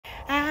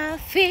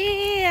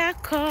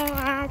Afehyiapa.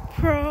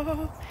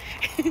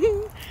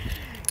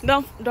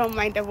 Don't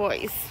mind the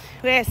voice.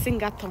 Where's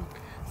singaton?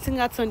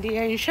 Singaton the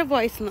English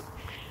voice no.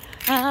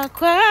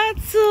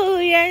 Akwatu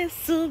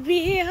Yesu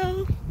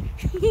bio.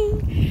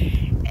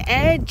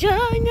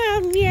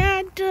 Ejonya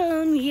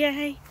miadum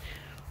ye.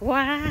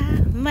 Wa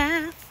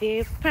ma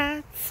fe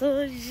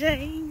pato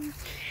jeng.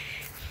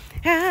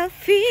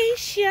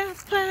 Afehyiapa.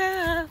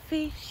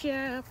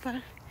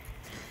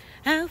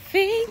 I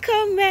think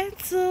I'm meant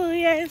to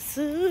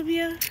Yesu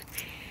bio.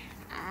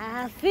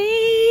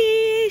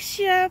 Afehyiapa.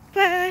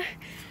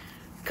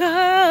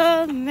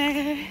 Come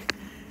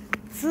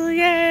to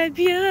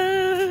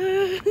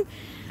Yesu.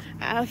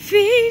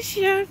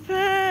 Afehyiapa.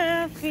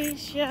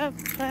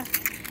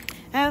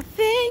 I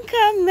think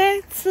I'm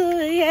meant to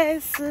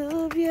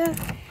Yesu bio.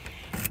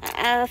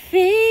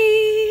 Afehyiapa.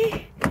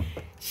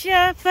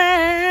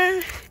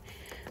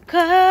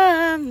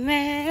 Come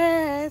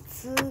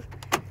to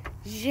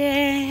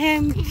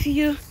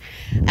Yesu.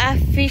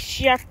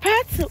 Afehyiapa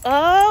to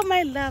all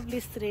my lovely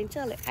students.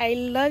 I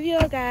love you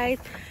guys.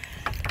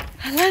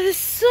 I love you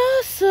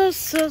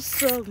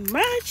so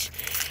much.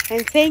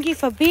 And thank you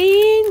for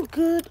being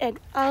good and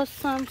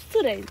awesome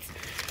students.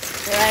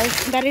 Right?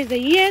 That is the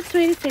year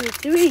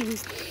 2023.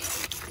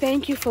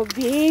 Thank you for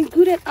being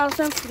good and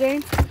awesome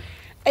students.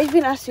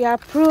 Even as we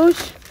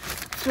approach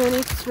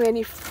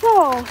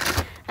 2024.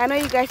 I know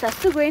you guys are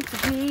still going to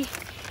be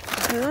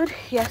good.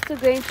 You're still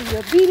going to be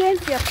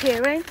obedient to your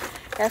parents.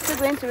 You're still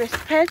going to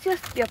respect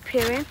your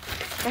parents.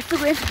 You're still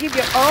going to give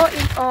your all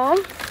in all.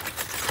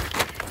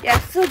 You're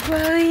still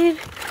going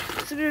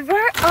to be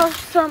very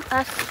awesome,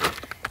 as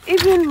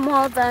even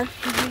more than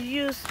you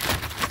used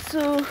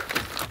to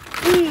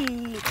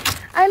be.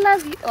 I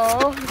love you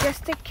all.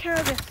 Just take care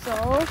of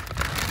yourself.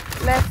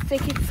 Let's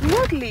take it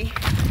smoothly.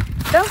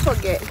 Don't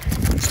forget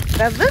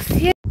that this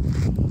year.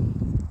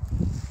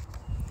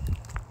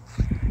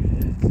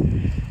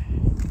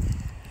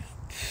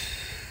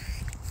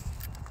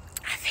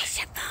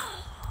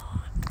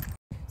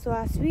 So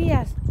as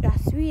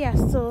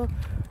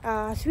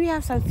we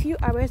have some few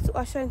hours to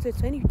usher into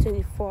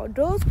 2024.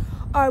 Those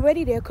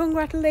already there,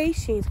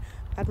 congratulations.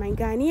 But my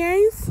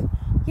Ghanaians,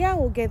 yeah,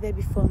 will get there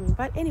before me.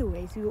 But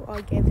anyways, we will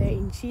all get there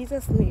in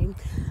Jesus' name.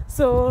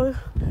 So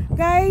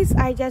guys,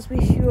 I just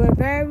wish you a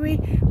very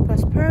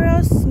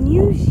prosperous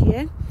new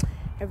year,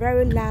 a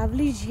very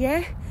lovely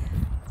year.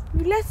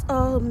 Let's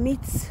all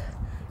meet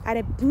at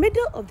the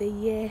middle of the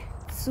year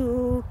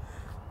to,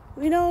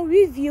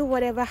 review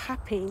whatever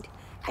happened.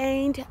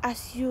 And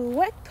as you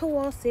work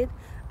towards it,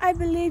 I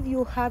believe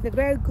you have a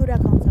very good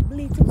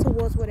accountability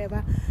towards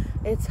whatever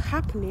is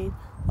happening,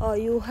 or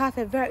you have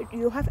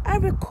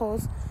every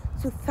cause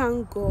to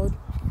thank God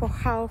for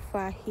how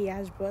far He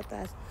has brought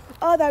us.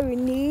 All that we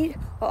need,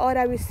 or all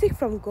that we seek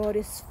from God,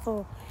 is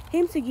for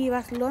Him to give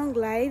us long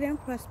life and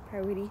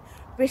prosperity,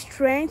 with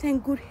strength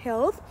and good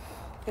health,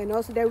 and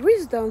also the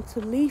wisdom to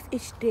live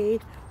each day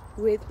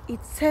with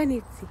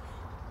eternity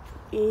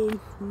in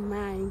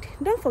mind.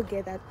 Don't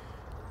forget that,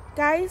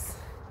 guys.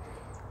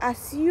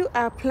 As you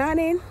are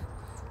planning,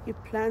 you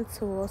plan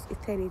towards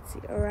eternity.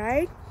 All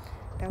right,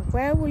 that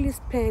where will you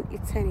spend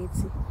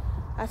eternity?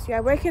 As you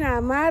are working our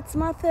maths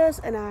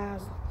and our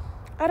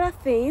other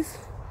things,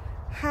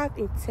 have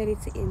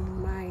eternity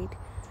in mind.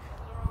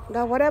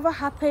 That whatever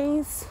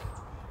happens,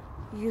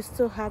 you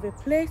still have a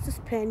place to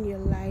spend your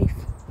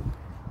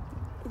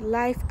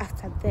life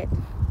after death.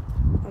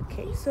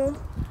 Okay, so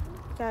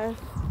Hello.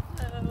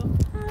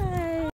 Hi.